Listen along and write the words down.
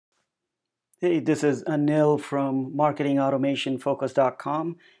Hey, this is Anil from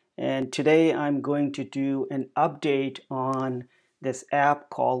marketingautomationfocus.com, and today I'm going to do an update on this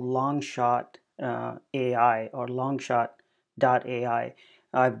app called LongShot AI or LongShot.ai.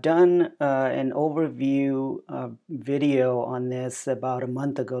 I've done an overview video on this about a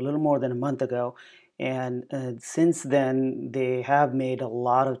month ago, a little more than a month ago, and since then they have made a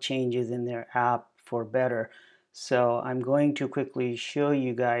lot of changes in their app for better. So I'm going to quickly show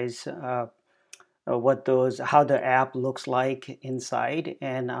you guys how the app looks like inside,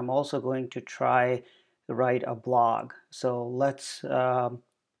 and I'm also going to try to write a blog. So let's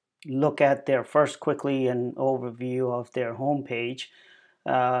look at their first quickly an overview of their homepage.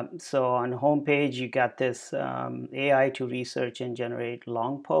 So on the homepage you got this AI to research and generate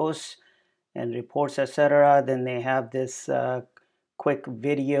long posts and reports, etc. Then they have this quick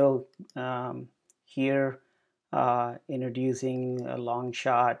video here introducing a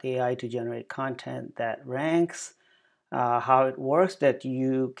LongShot AI to generate content that ranks. How it works, that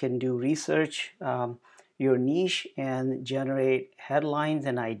you can do research your niche and generate headlines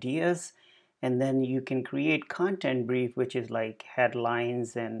and ideas, and then you can create content brief, which is like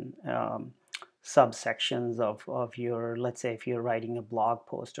headlines and subsections of your, let's say if you're writing a blog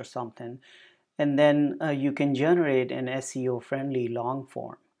post or something, and then you can generate an SEO friendly long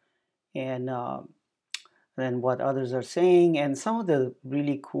form. And then what others are saying, and some of the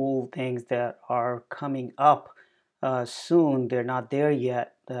really cool things that are coming up soon. They're not there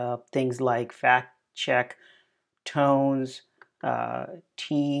yet. Things like fact check, tones,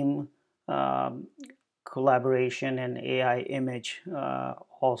 team um, collaboration, and AI image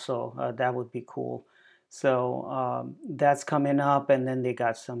also. That would be cool. So that's coming up, and then they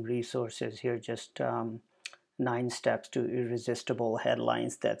got some resources here, just 9 steps to irresistible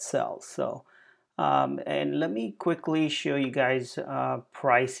headlines that sell. So and let me quickly show you guys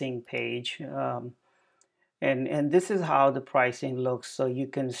pricing page. And this is how the pricing looks. So you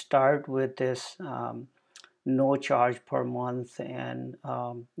can start with this no charge per month, and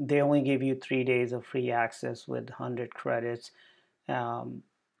they only give you 3 days of free access with 100 credits, um,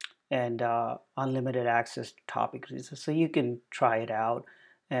 and unlimited access to topic research. So you can try it out.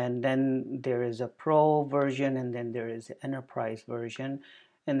 And then there is a pro version, and then there is the enterprise version.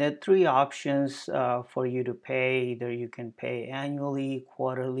 And there are 3 options for you to pay. Either you can pay annually,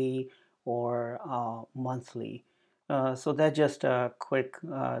 quarterly, or monthly. So that's just a quick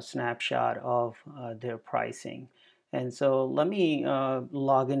snapshot of their pricing. And so let me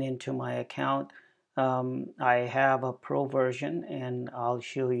log in into my account. I have a pro version, and I'll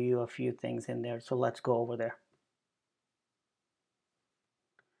show you a few things in there. So let's go over there.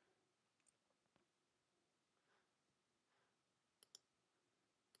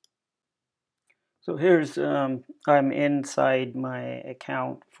 So here's, I'm inside my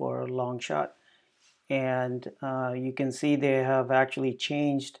account for Longshot, and you can see they have actually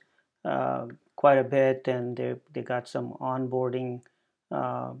changed quite a bit, and they got some onboarding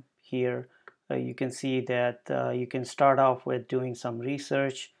here. You can see that you can start off with doing some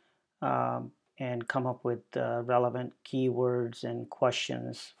research and come up with relevant keywords and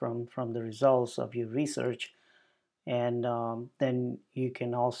questions from the results of your research. And then you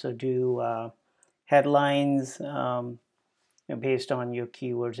can also do headlines based on your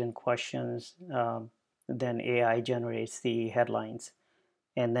keywords and questions. Then AI generates the headlines,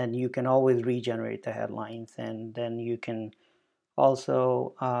 and then you can always regenerate the headlines, and then you can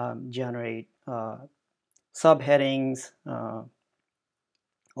also generate subheadings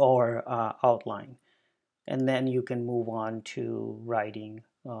or outline, and then you can move on to writing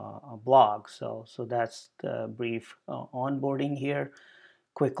a blog. So that's the brief onboarding here,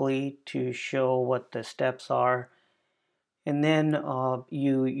 quickly to show what the steps are. And then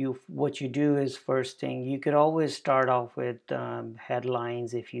you what you do is, first thing, you could always start off with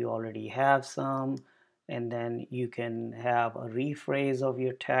headlines if you already have some, and then you can have a rephrase of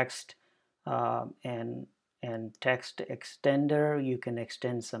your text, and text extender. You can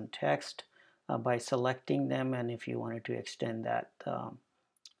extend some text by selecting them, and if you wanted to extend that uh,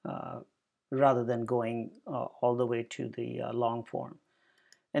 rather than going all the way to the long form.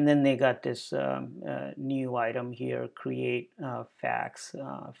 And then they got this new item here, create facts,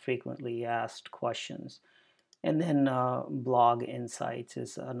 frequently asked questions. And then blog insights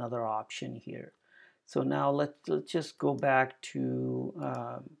is another option here. So now let's just go back to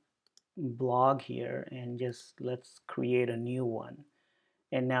blog here, and just let's create a new one.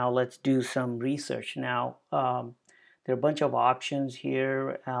 And now let's do some research. Now there are a bunch of options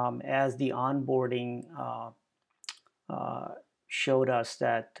here. As the onboarding uh, showed us,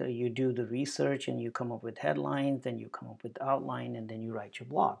 that you do the research and you come up with headlines, then you come up with outline, and then you write your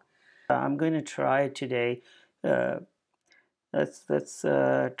blog. I'm going to try today. Let's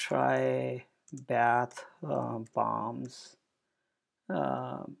try bath bombs.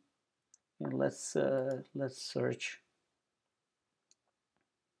 And let's search.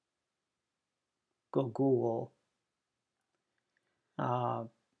 Go Google.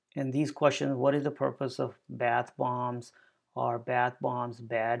 And these questions: what is the purpose of bath bombs? Are bath bombs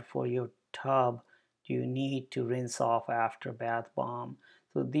bad for your tub? Do you need to rinse off after bath bomb?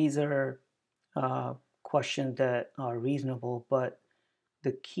 So these are questions that are reasonable, but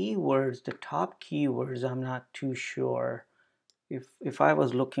the keywords, the top keywords, I'm not too sure. If I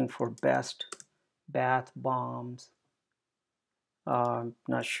was looking for best bath bombs, I'm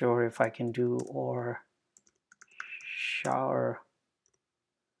not sure if I can do, or shower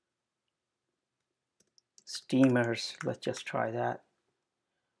steamers. Let's just try that.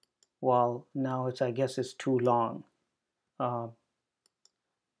 Well, now I guess it's too long. Uh,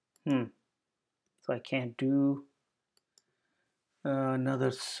 so I can't do another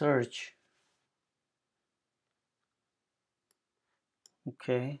search.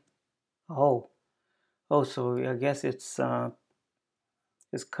 Okay. Oh, so I guess it's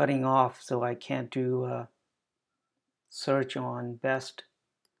cutting off, so I can't do a search on best.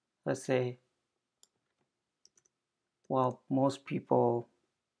 Let's say, well, most people.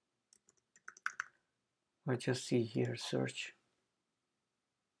 Let's just see here, search.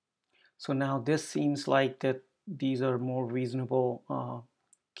 So now this seems like that these are more reasonable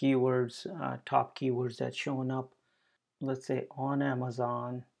keywords, top keywords that's showing up. Let's say on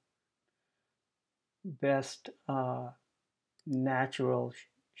Amazon, best natural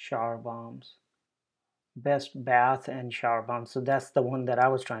shower bombs, best bath and shower bombs. So that's the one that I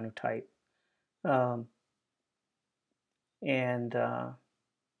was trying to type. Um,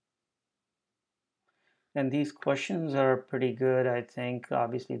 and these questions are pretty good, I think.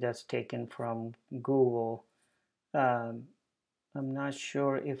 Obviously, that's taken from Google. Um, I'm not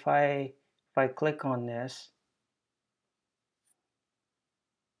sure if I click on this.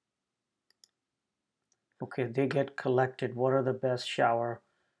 Okay, they get collected. What are the best shower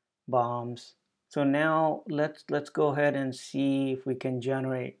bombs? So now let's go ahead and see if we can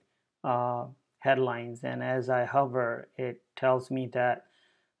generate headlines. And as I hover, it tells me that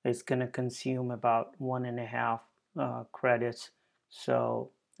it's going to consume about 1.5 credits.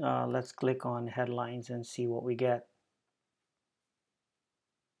 So let's click on headlines and see what we get.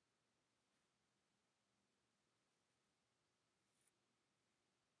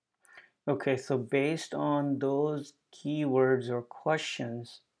 Okay, so based on those keywords or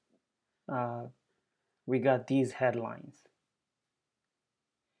questions, we got these headlines.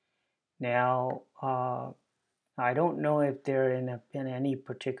 Now, I don't know if they're in any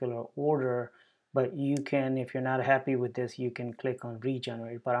particular order, but you can, if you're not happy with this, you can click on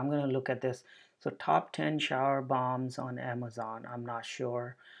regenerate. But I'm going to look at this. So top 10 shower bombs on Amazon. I'm not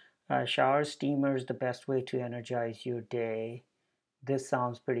sure. Shower steamers, the best way to energize your day. This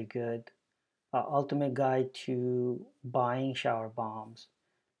sounds pretty good. Ultimate guide to buying shower bombs.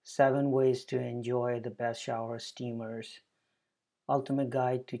 7 ways to enjoy the best shower steamers. Ultimate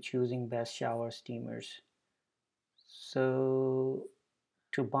guide to choosing best shower steamers. So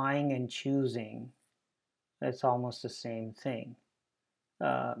to buying and choosing, it's almost the same thing.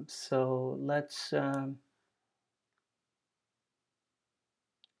 So let's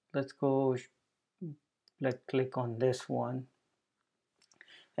go. Let's click on this one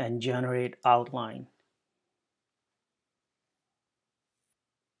and generate outline.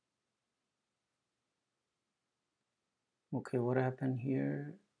 Okay, what happened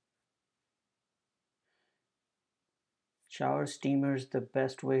here? Shower steamers, the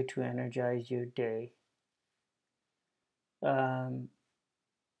best way to energize your day.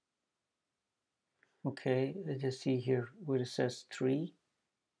 Okay, let's just see here where it says 3.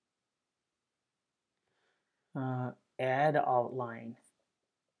 Add outline.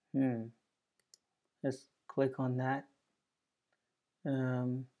 Let's click on that.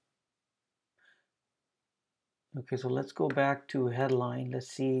 Okay, so let's go back to headline. Let's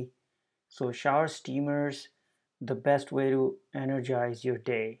see. So shower steamers, the best way to energize your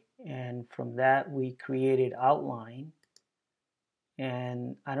day. And from that, we created outline.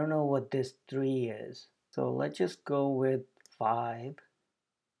 And I don't know what this 3 is. So let's just go with 5.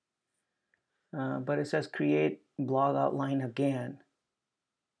 But it says create blog outline again.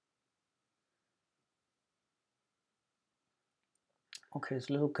 Okay, it's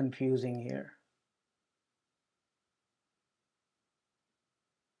a little confusing here.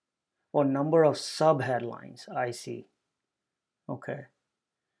 Oh, number of sub-headlines, I see. Okay.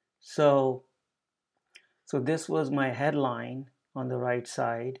 So this was my headline on the right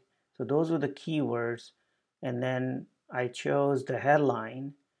side. So those were the keywords, and then I chose the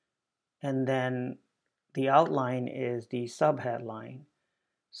headline, and then the outline is the subheadline.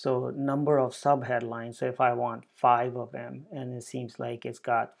 So number of subheadlines. So if I want 5 of them, and it seems like it's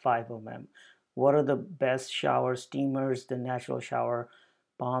got 5 of them. What are the best shower steamers? The natural shower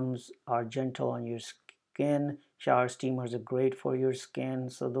bombs are gentle on your skin. Shower steamers are great for your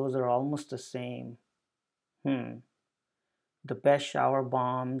skin. So those are almost the same. The best shower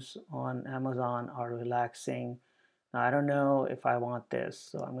bombs on Amazon are relaxing. Now, I don't know if I want this,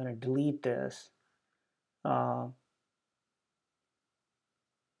 so I'm going to delete this. So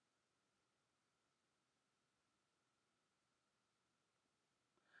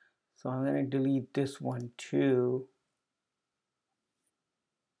I'm going to delete this one too.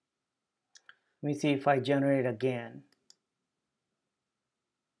 Let me see if I generate again.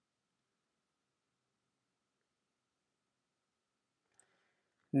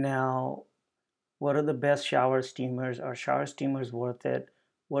 Now, what are the best shower steamers? Are shower steamers worth it?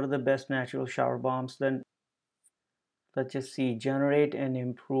 What are the best natural shower bombs? Then let's just see, generate and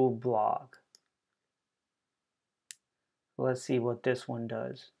improve blog. Let's see what this one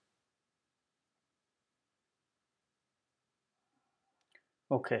does.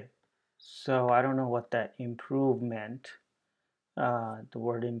 Okay, so I don't know what that improve meant. The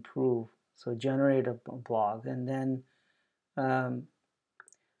word improve. So generate a blog, and then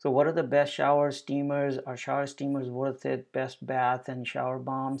so what are the best shower steamers? Are shower steamers worth it? Best bath and shower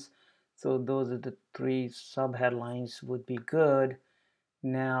bombs. So those are the 3 sub headlines would be good.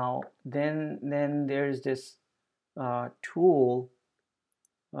 Now then there's this tool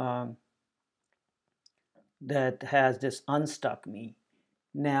that has this unstuck me.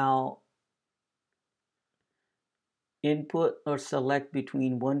 Now input or select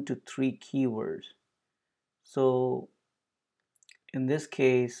between 1 to 3 keywords. So in this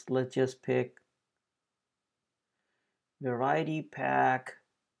case, let's just pick variety pack,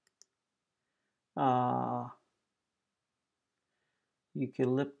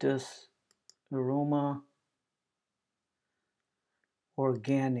 eucalyptus aroma,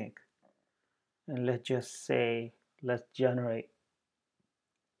 organic, and let's just say let's generate.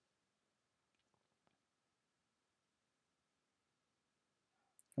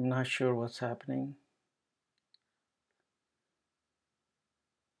 I'm not sure what's happening.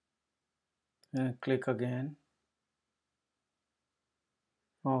 And click again.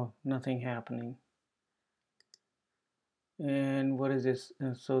 Oh, nothing happening. And what is this?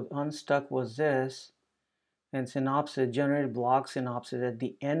 So unstuck was this, and synopsis, generate blog synopsis at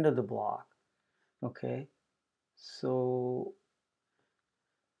the end of the blog. Okay, so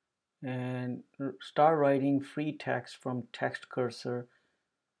and start writing free text from text cursor.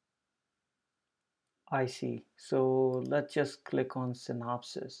 I see. So let's just click on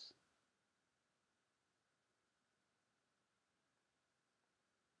synopsis.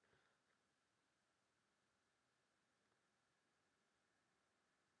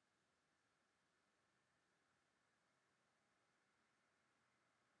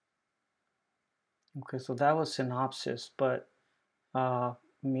 Okay, so that was synopsis, but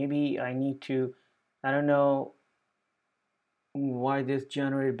maybe I need to, I don't know why this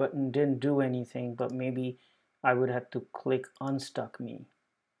generate button didn't do anything, but maybe I would have to click unstuck me.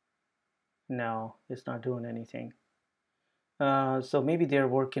 No, it's not doing anything. So maybe they're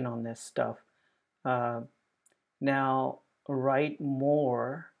working on this stuff. Now write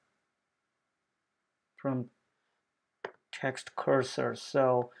more from text cursor.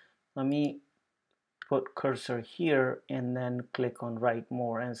 So let me put cursor here and then click on write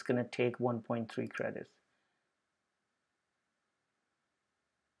more, and it's going to take 1.3 credits.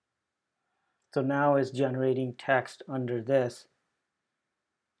 So now it's generating text under this.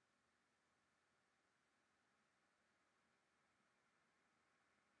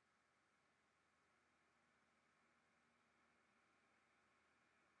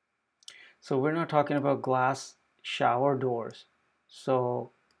 So we're not talking about glass shower doors.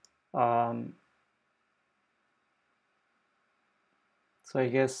 So so I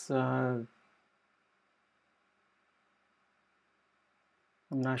guess I'm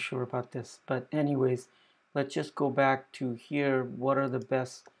not sure about this, but anyways, let's just go back to here. What are the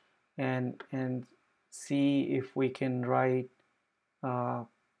best, and see if we can write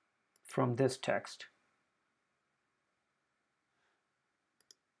from this text.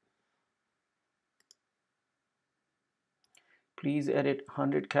 Please edit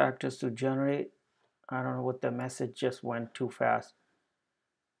 100 characters to generate. I don't know what the message just went too fast.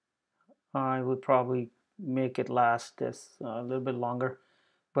 I would probably make it last this a little bit longer.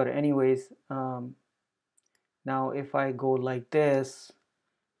 But anyways, now if I go like this,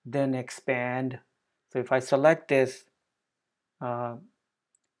 then expand. So if I select this, uh,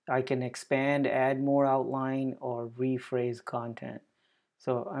 I can expand, add more outline, or rephrase content.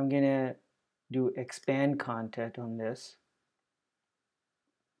 So I'm gonna do expand content on this.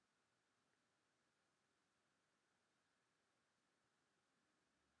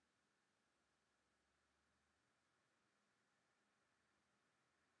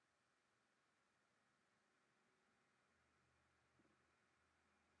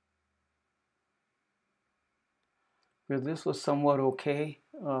 Because this was somewhat okay.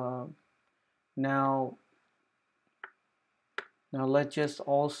 Now let's just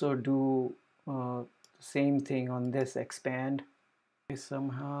also do the same thing on this expand.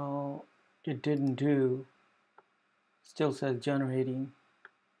 Somehow it didn't do. Still says generating.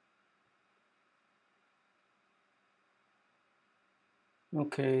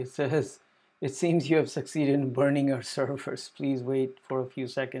 Okay, it says it seems you have succeeded in burning our servers. Please wait for a few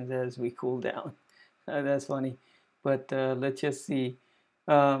seconds as we cool down. That's funny, but let's just see.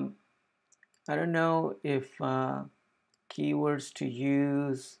 Um, I don't know if keywords to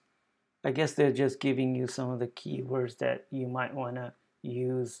use. I guess they're just giving you some of the keywords that you might want to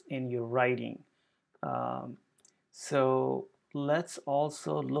use in your writing. Um, so let's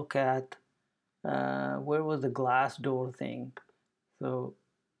also look at where was the glass door thing. So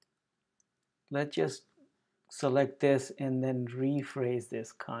let's just select this and then rephrase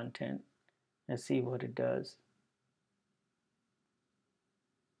this content and see what it does.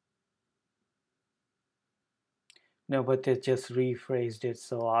 No, but it just rephrased it,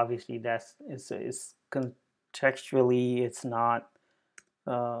 so obviously it's contextually it's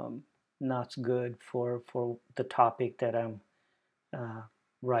um, not good for the topic that I'm uh,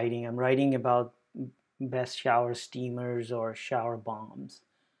 writing. I'm writing about best shower steamers or shower bombs.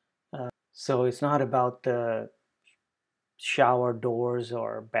 So it's not about the shower doors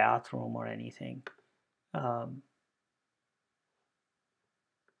or bathroom or anything. Um,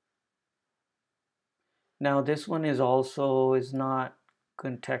 Now this one is also is not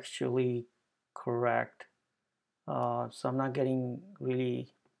contextually correct. So I'm not getting really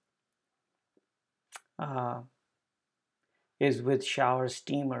uh, is with shower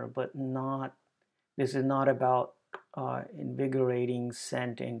steamer, but not, this is not about invigorating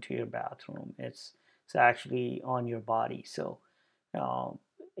scent into your bathroom. It's actually on your body. So uh,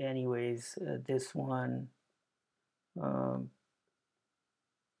 anyways, this one, um,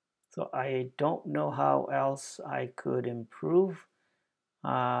 so I don't know how else I could improve.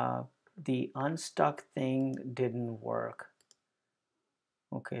 Uh, the unstuck thing didn't work.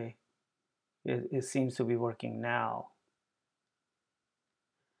 Okay, it seems to be working now.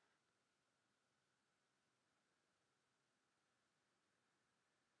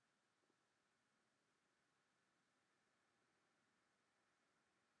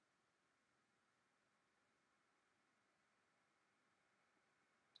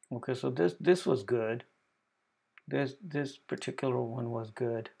 Okay, so this was good. This particular one was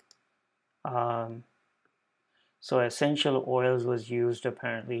good. Um, so essential oils was used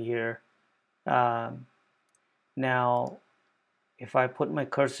apparently here. Um, Now, if I put my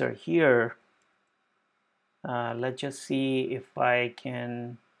cursor here, let's just see if I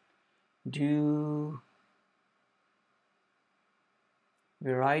can do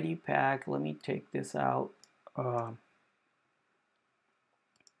variety pack. Let me take this out. Uh,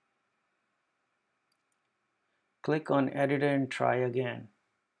 Click on editor and try again.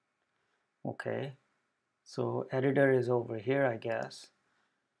 Okay, so editor is over here, I guess.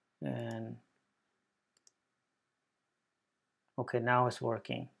 And okay, now it's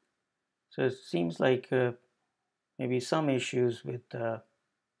working. So it seems like maybe some issues with the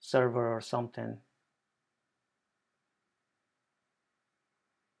server or something.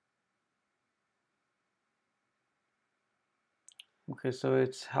 Okay, so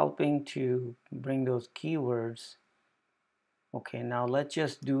it's helping to bring those keywords. Okay, now let's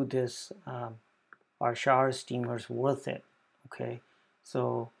just do this. Our shower steamers worth it. Okay,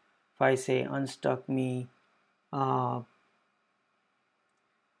 so if I say unstuck me, uh,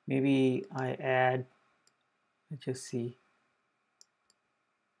 maybe I add, let's just see.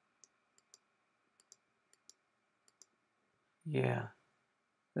 Yeah,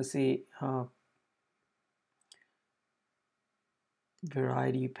 let's see,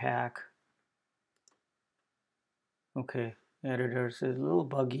 variety pack. Okay, editors is a little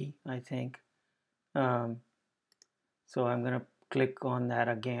buggy, I think. Um, so I'm gonna click on that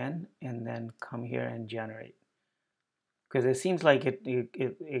again and then come here and generate, because it seems like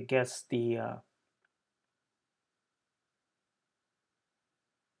it gets the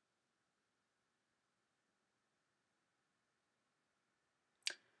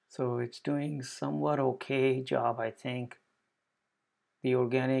So it's doing somewhat okay job, I think. The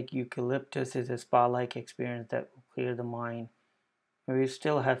organic eucalyptus is a spa-like experience that will clear the mind. We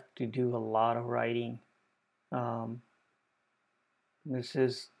still have to do a lot of writing. Um, this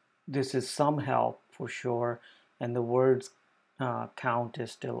is some help for sure, and the words count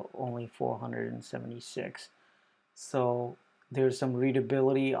is still only 476. So there's some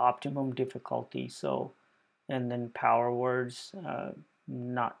readability, optimum difficulty. So, and then power words,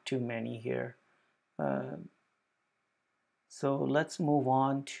 not too many here. Uh, so let's move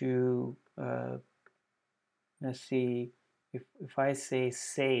on to, let's see, if I say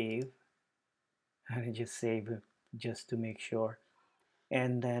save, I just save it just to make sure.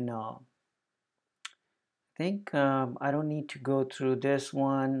 And then I think I don't need to go through this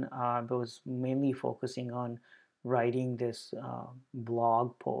one. I was mainly focusing on writing this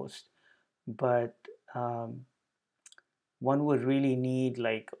blog post, but um, one would really need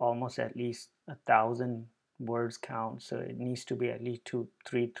like almost at least 1,000 words count. So it needs to be at least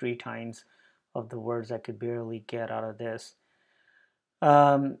three times of the words I could barely get out of this.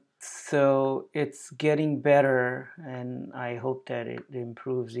 So it's getting better, and I hope that it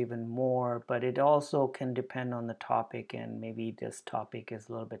improves even more. But it also can depend on the topic, and maybe this topic is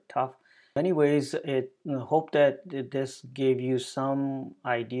a little bit tough. Anyways, hope that this gave you some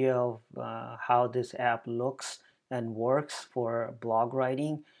idea of how this app looks and works for blog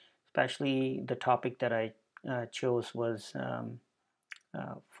writing. Especially the topic that I chose was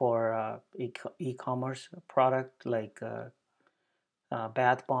for e-commerce product like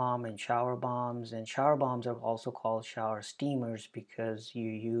bath bomb and shower bombs. And shower bombs are also called shower steamers because you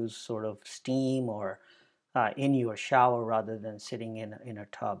use sort of steam or in your shower rather than sitting in a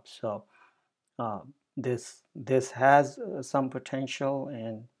tub. So this has some potential,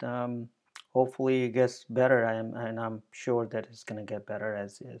 and hopefully it gets better. And I'm sure that it's going to get better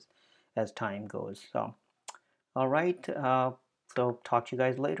as time goes. So all right. So talk to you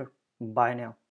guys later. Bye now.